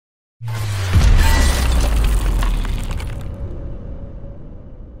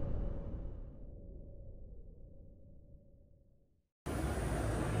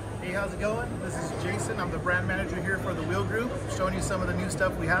brand manager here for the wheel group, showing you some of the new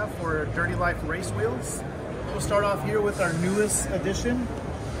stuff we have for Dirty Life race wheels. We'll start off here with our newest addition.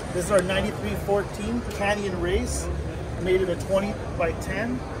 This is our 9314 Canyon Race, made in a 20 by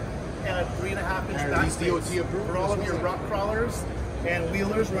 10 and a 3.5-inch backspace for all of your rock crawlers and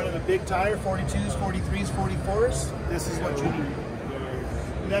wheelers running a big tire, 42s, 43s, 44s. This is what you need.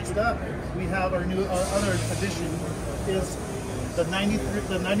 Next up, we have our new other addition is the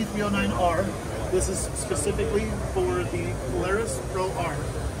 9309R. This is specifically for the Polaris Pro R.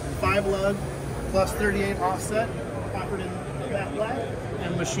 5 lug plus 38 offset, offered in matte black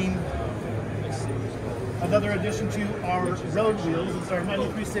and machine. Another addition to our road wheels is our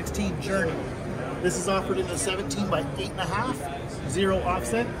 9316 Journey. This is offered in a 17 by 8.5, 0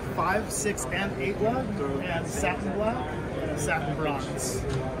 offset, 5, 6, and 8 lug, and satin black and satin bronze.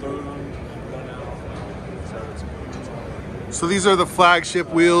 So these are the flagship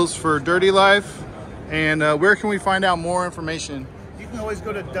wheels for Dirty Life. And where can we find out more information? You can always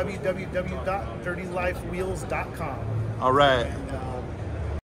go to www.dirtylifewheels.com. All right. And,